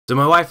So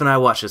my wife and I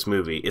watched this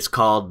movie. It's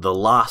called The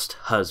Lost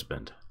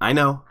Husband. I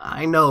know,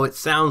 it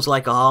sounds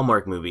like a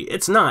Hallmark movie.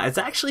 It's not. It's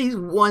actually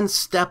one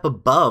step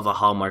above a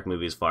Hallmark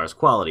movie as far as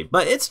quality.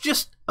 But it's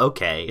just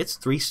okay. It's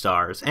 3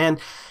 stars. And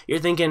you're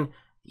thinking,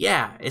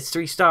 yeah, it's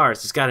 3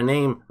 stars. It's got a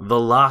name, The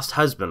Lost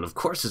Husband. Of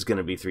course it's going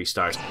to be 3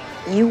 stars.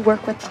 You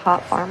work with the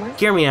hot farmer?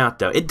 Hear me out,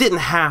 though. It didn't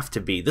have to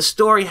be. The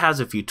story has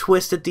a few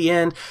twists at the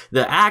end.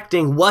 The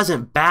acting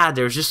wasn't bad.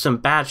 There's just some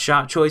bad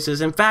shot choices.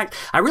 In fact,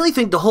 I really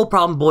think the whole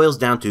problem boils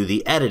down to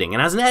the editing.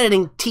 And as an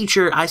editing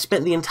teacher, I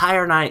spent the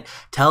entire night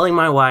telling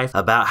my wife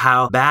about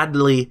how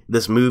badly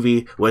this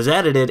movie was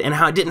edited and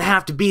how it didn't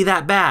have to be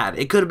that bad.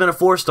 It could have been a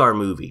 4-star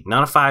movie,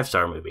 not a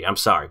 5-star movie. I'm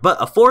sorry.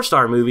 But a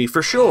 4-star movie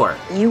for sure.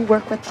 You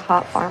work with the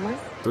hot farmer?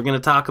 We're going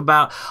to talk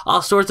about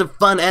all sorts of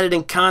fun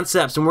editing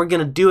concepts, and we're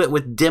going to do it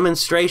with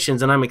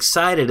demonstrations, and I'm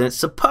excited. And it's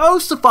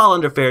supposed to fall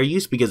under fair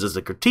use because it's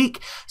a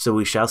critique, so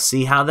we shall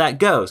see how that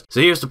goes.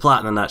 So here's the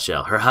plot in a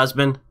nutshell. Her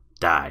husband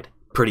died.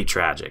 Pretty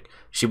tragic.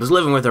 She was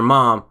living with her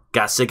mom,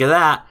 got sick of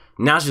that.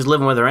 Now she's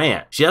living with her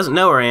aunt. She doesn't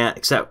know her aunt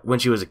except when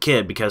she was a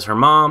kid because her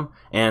mom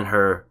and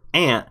her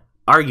aunt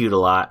argued a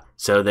lot,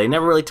 so they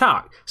never really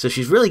talked. So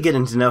she's really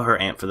getting to know her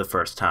aunt for the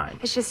first time.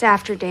 It's just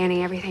after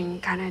Danny, everything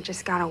kind of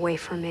just got away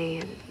from me,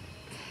 and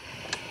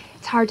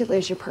it's hard to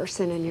lose your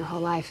person and your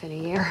whole life in a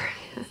year.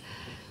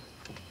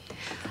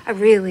 I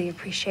really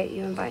appreciate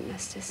you inviting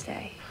us to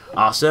stay.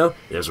 Also,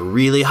 there's a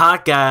really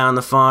hot guy on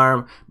the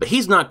farm, but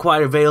he's not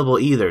quite available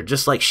either,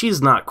 just like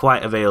she's not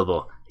quite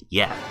available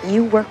yet.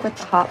 You work with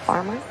the hot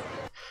farmer?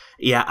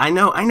 Yeah, I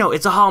know,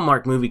 it's a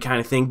Hallmark movie kind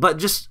of thing, but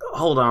just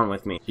hold on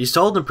with me. She's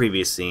told in the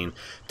previous scene,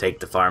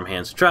 take the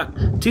farmhand's truck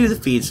to the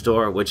feed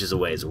store, which is a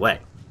ways away.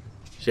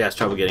 She has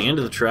trouble getting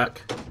into the truck.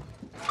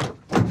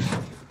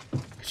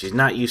 She's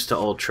not used to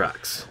old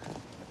trucks.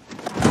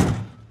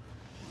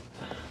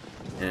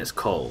 And it's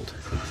cold.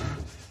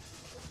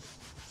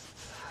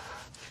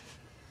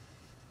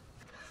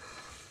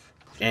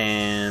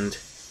 And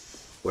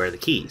where are the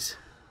keys?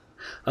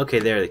 Okay,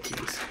 there are the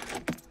keys.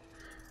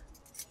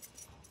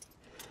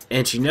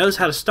 And she knows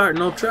how to start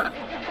an old truck.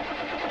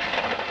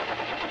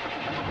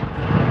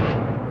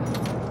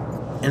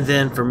 And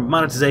then for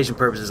monetization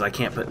purposes, I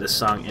can't put this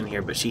song in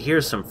here, but she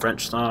hears some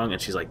French song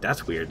and she's like,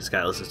 that's weird, this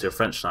guy listens to a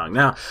French song.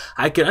 Now,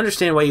 I can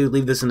understand why you would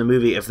leave this in the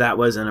movie if that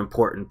was an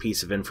important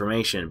piece of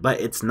information, but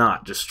it's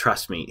not, just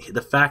trust me.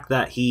 The fact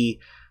that he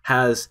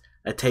has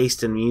a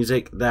taste in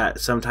music that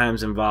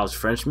sometimes involves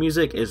French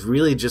music is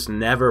really just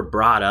never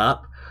brought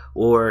up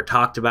or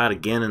talked about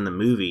again in the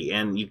movie,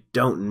 and you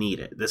don't need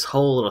it. This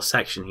whole little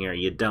section here,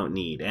 you don't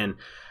need. And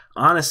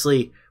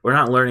honestly, we're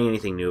not learning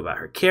anything new about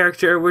her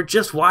character. We're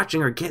just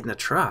watching her get in the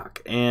truck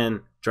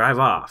and drive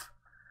off.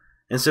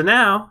 And so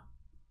now,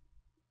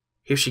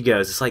 here she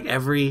goes. It's like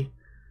every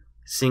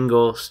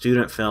single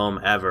student film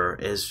ever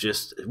is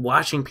just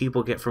watching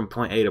people get from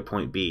point A to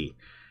point B.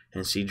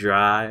 And she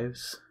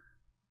drives.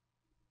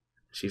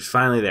 She's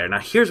finally there. Now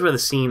here's where the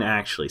scene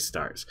actually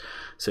starts.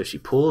 So she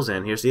pulls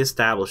in. Here's the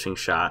establishing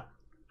shot.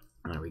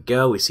 There we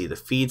go. We see the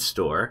feed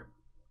store.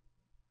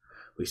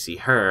 We see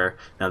her.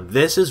 Now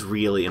this is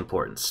really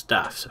important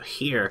stuff. So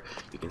here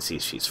you can see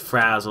she's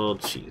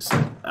frazzled. She's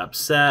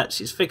upset.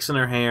 She's fixing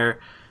her hair.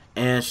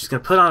 And she's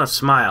going to put on a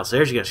smile. So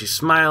there she goes. She's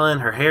smiling.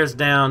 Her hair's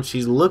down.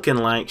 She's looking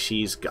like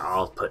she's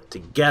all put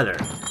together.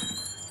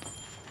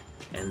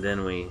 And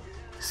then we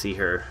see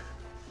her.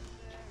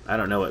 I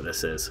don't know what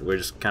this is. We're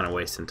just kind of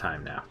wasting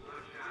time now.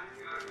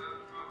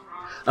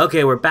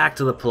 Okay, we're back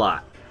to the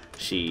plot.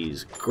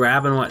 She's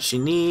grabbing what she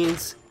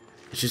needs.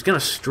 She's going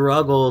to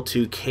struggle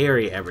to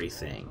carry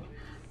everything.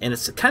 And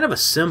it's kind of a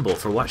symbol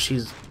for what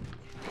she's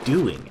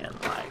doing in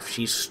life.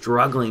 She's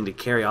struggling to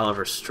carry all of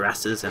her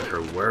stresses and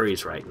her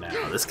worries right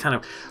now. This kind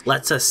of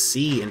lets us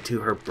see into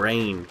her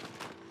brain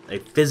a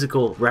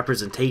physical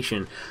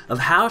representation of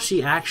how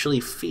she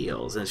actually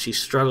feels, and she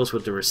struggles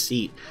with the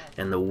receipt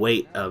and the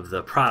weight of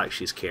the product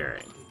she's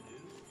carrying.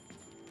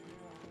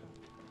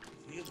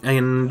 And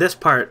in this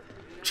part,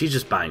 she's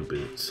just buying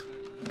boots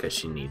because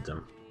she needs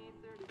them.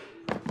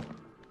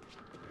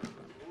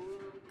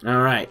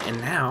 Alright, and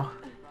now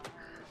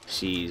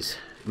she's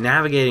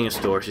navigating a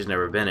store she's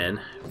never been in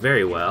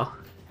very well.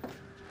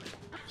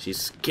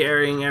 She's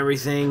carrying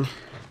everything.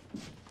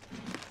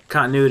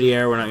 Continuity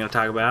error we're not going to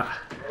talk about.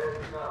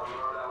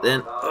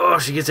 Then, oh,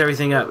 she gets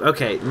everything up.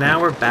 Okay, now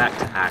we're back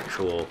to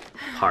actual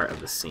part of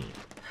the scene.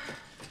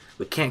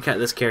 We can't cut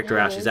this character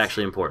out. She's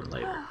actually important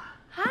later.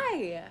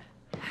 Hi.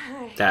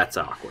 That's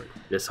awkward.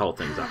 This whole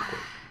thing's awkward.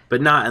 But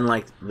not in,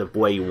 like, the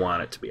way you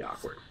want it to be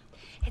awkward.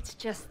 It's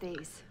just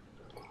these.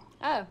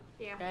 Oh,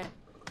 yeah. Right.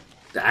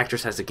 The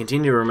actress has to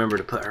continue to remember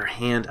to put her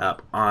hand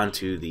up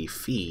onto the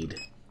feed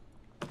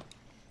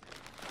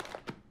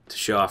to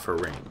show off her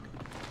ring.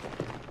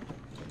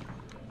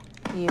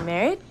 You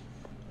married?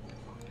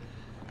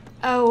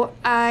 Oh,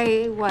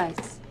 I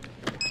was.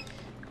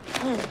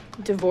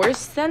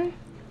 Divorced then?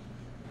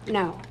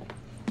 No.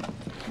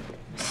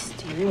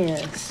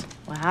 Mysterious.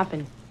 What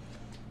happened?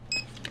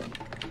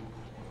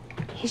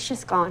 He's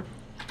just gone.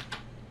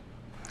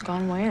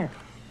 Gone where?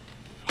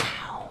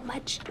 How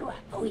much do I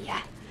owe ya?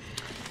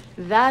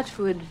 That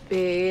would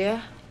be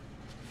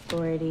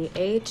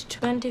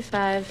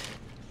 48.25.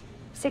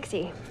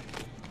 60.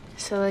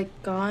 So,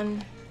 like,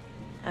 gone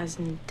as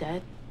in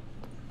dead?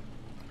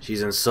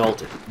 She's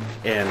insulted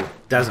and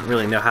doesn't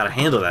really know how to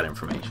handle that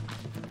information.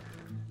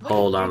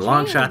 Hold on,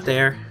 long shot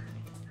there.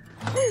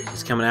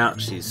 She's coming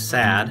out. She's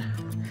sad.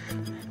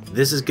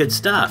 This is good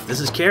stuff. This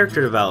is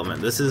character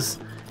development. This is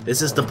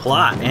the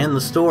plot and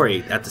the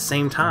story at the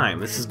same time.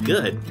 This is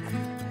good.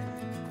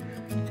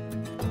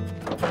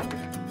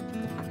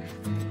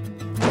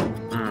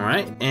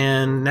 Alright,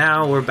 and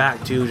now we're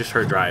back to just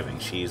her driving.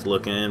 She's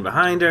looking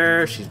behind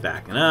her. She's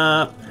backing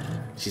up.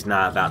 She's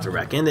not about to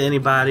wreck into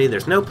anybody.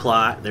 There's no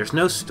plot. There's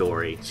no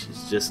story.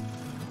 She's just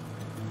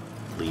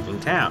leaving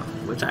town,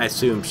 which I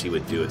assumed she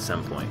would do at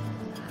some point.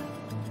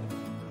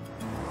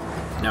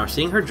 Now we're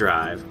seeing her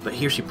drive, but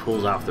here she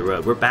pulls off the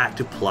road. We're back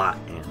to plot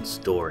and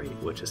story,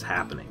 which is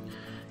happening.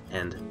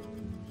 And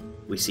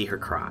we see her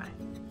cry.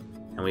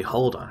 And we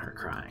hold on her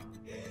crying.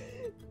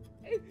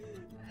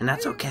 And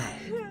that's okay.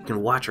 You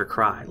can watch her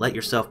cry. Let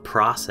yourself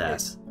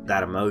process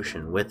that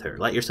emotion with her.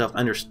 Let yourself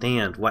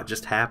understand what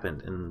just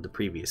happened in the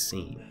previous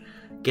scene.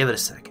 Give it a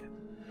second.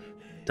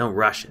 Don't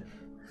rush it.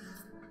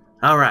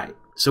 Alright,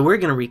 so we're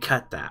going to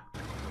recut that.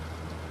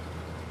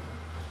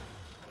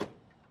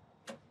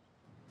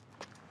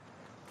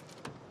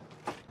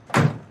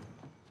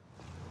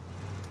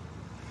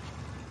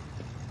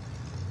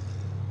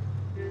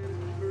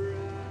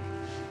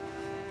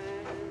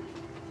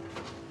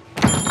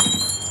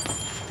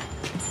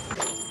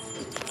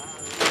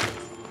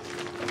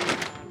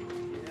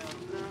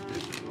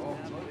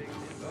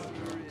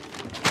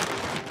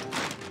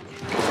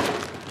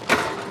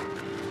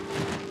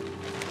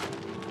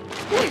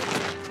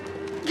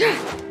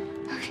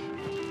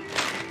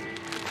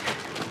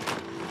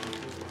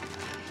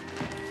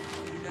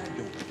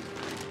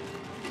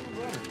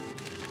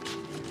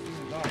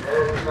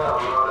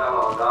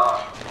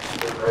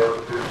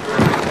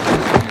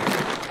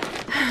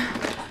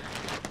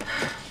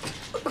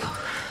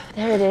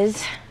 There it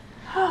is.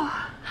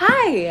 Oh,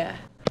 Hi!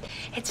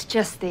 it's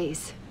just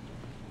these.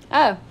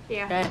 Oh,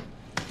 Yeah. right.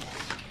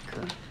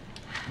 Cool.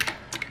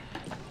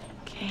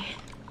 Okay.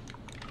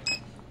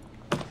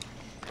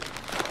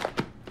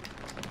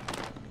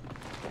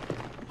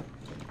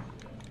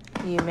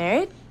 You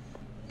married?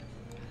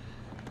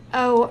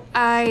 Oh,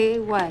 I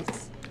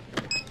was.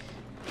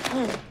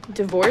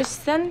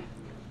 Divorced then?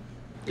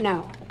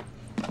 No.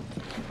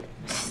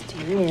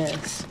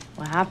 Mysterious.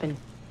 What happened?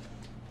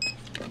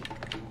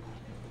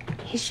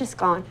 He's just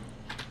gone.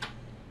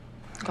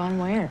 Gone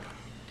where?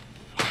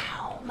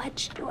 How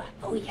much do I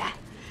owe ya?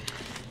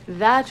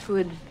 That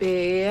would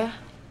be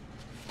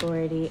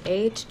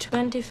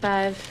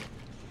 48.25.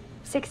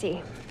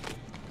 60.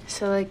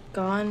 So, like,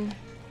 gone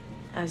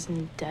as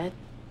in dead?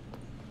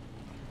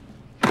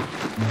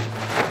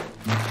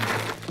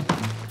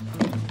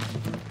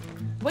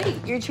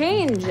 Wait, your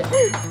change!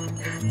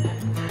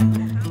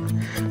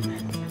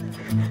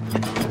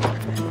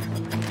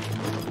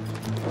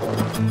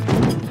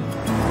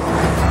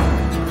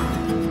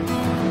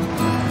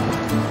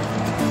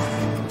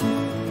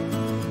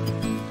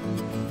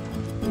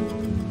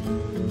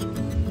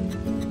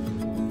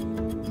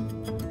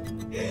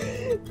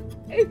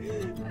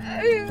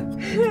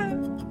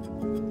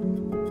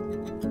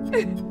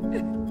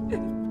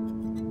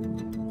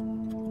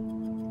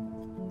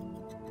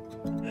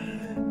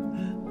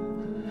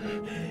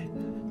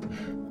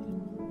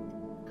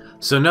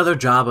 So another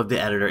job of the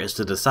editor is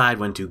to decide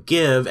when to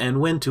give and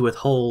when to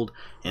withhold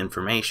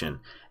information.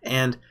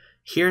 And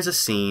here's a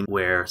scene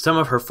where some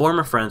of her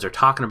former friends are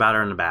talking about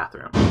her in the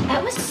bathroom.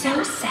 That was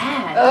so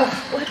sad. Ugh,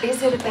 what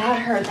is it about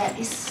her that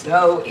is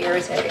so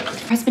irritating?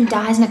 Her husband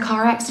dies in a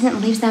car accident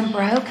and leaves them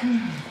broke.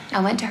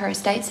 I went to her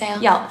estate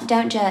sale. Y'all,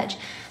 don't judge,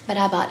 but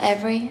I bought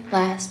every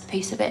last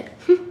piece of it.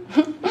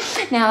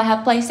 Now I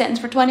have place sentence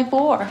for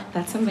 24.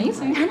 That's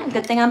amazing. I know,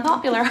 good thing I'm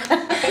popular.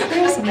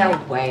 There's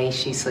no way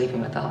she's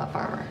sleeping with the hot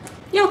farmer.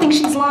 You don't think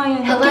she's lying?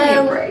 Give me a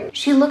Hello? break.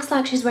 She looks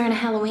like she's wearing a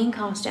Halloween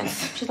costume.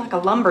 She's like a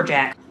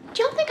lumberjack.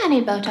 Do y'all think I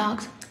need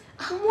Botox?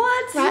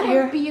 What? Right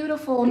You're here.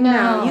 Beautiful.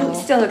 No, you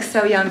still look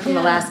so young from the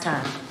Yeah. last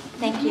time.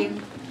 Thank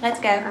you. Let's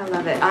go. I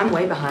love it. I'm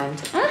way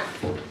behind. Huh?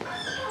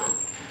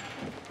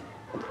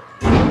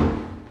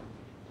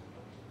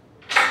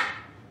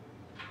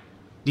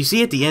 Do you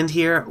see at the end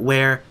here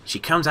where she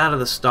comes out of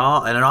the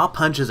stall and it all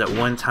punches at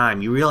one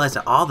time? You realize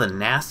that all the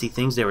nasty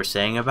things they were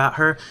saying about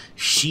her,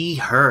 she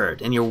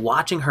heard. And you're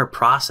watching her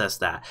process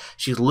that.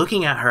 She's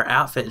looking at her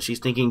outfit and she's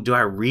thinking, do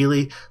I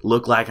really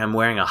look like I'm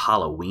wearing a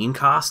Halloween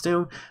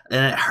costume?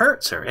 And it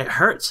hurts her. It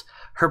hurts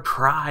her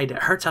pride.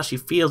 It hurts how she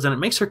feels. And it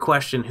makes her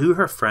question who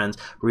her friends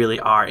really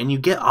are. And you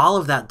get all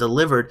of that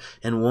delivered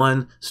in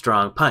one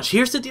strong punch.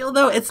 Here's the deal,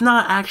 though. It's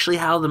not actually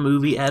how the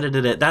movie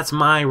edited it. That's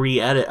my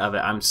re-edit of it.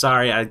 I'm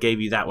sorry I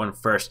gave you that one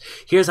first.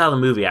 Here's how the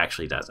movie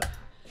actually does it.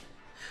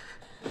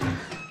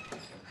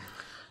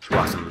 She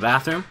walks in the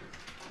bathroom.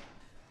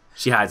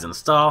 She hides in the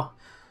stall.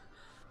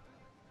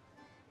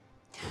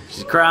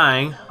 She's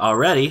crying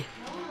already.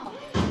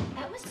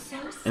 That was so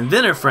sad. And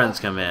then her friends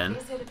come in.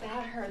 What is it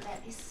about her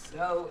that is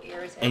so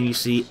irritating. And you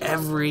see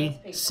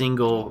every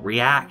single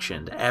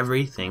reaction to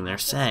everything they're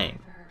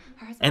saying.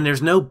 And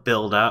there's no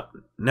build-up,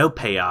 no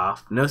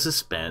payoff, no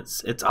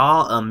suspense. It's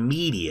all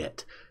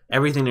immediate.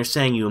 Everything they're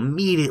saying, you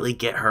immediately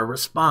get her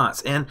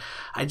response. And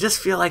I just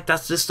feel like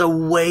that's just a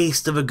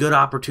waste of a good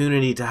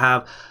opportunity to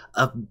have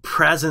a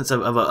presence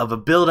of a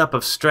buildup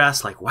of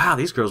stress. Like, wow,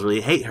 these girls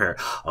really hate her.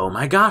 Oh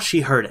my gosh,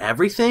 she heard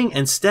everything.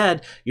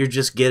 Instead, you're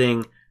just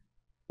getting,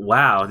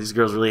 wow, these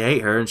girls really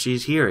hate her and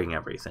she's hearing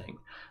everything.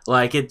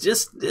 Like, it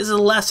just is a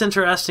less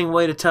interesting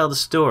way to tell the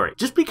story.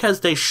 Just because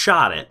they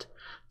shot it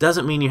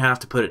doesn't mean you have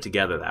to put it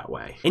together that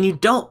way. And you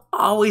don't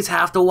always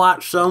have to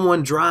watch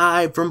someone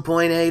drive from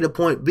point A to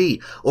point B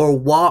or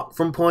walk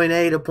from point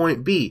A to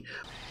point B.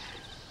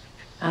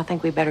 I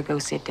think we better go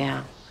sit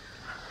down.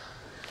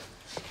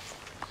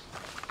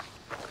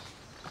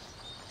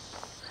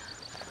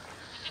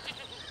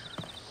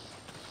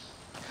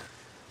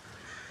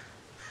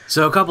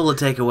 So a couple of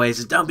takeaways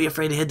is don't be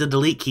afraid to hit the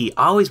delete key.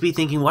 Always be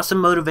thinking, what's the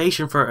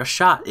motivation for a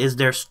shot? Is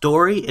there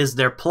story? Is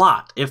there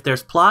plot? If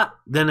there's plot,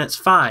 then it's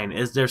fine.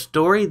 Is there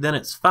story? Then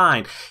it's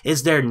fine.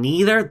 Is there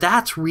neither?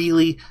 That's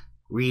really,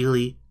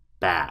 really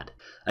bad.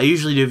 I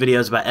usually do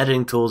videos about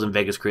editing tools in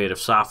Vegas Creative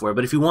Software,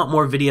 but if you want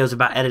more videos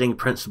about editing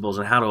principles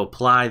and how to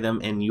apply them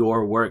in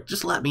your work,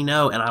 just let me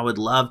know and I would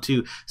love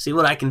to see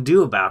what I can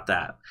do about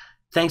that.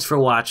 Thanks for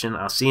watching.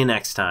 I'll see you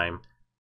next time.